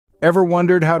Ever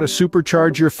wondered how to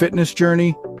supercharge your fitness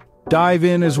journey? Dive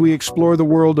in as we explore the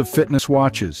world of fitness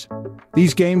watches.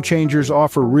 These game changers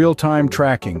offer real-time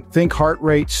tracking, think heart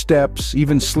rate, steps,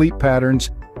 even sleep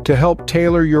patterns, to help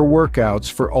tailor your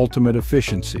workouts for ultimate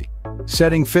efficiency.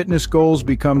 Setting fitness goals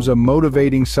becomes a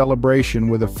motivating celebration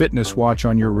with a fitness watch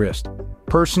on your wrist.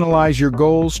 Personalize your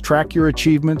goals, track your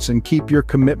achievements, and keep your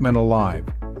commitment alive.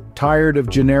 Tired of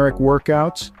generic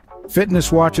workouts?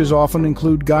 Fitness watches often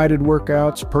include guided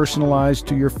workouts personalized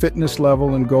to your fitness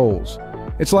level and goals.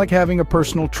 It's like having a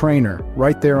personal trainer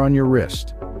right there on your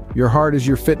wrist. Your heart is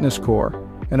your fitness core,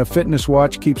 and a fitness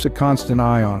watch keeps a constant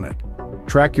eye on it.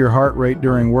 Track your heart rate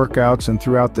during workouts and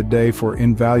throughout the day for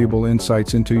invaluable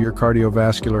insights into your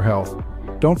cardiovascular health.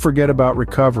 Don't forget about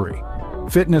recovery.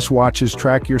 Fitness watches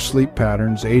track your sleep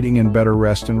patterns, aiding in better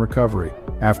rest and recovery.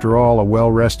 After all, a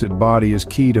well-rested body is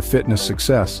key to fitness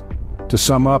success. To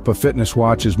sum up, a fitness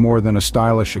watch is more than a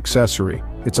stylish accessory.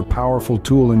 It's a powerful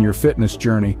tool in your fitness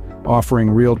journey, offering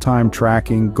real-time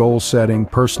tracking, goal setting,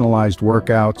 personalized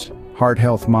workouts, heart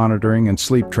health monitoring, and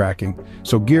sleep tracking.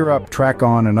 So gear up, track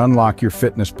on, and unlock your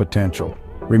fitness potential.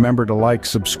 Remember to like,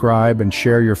 subscribe, and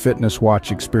share your fitness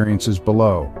watch experiences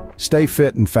below. Stay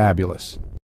fit and fabulous.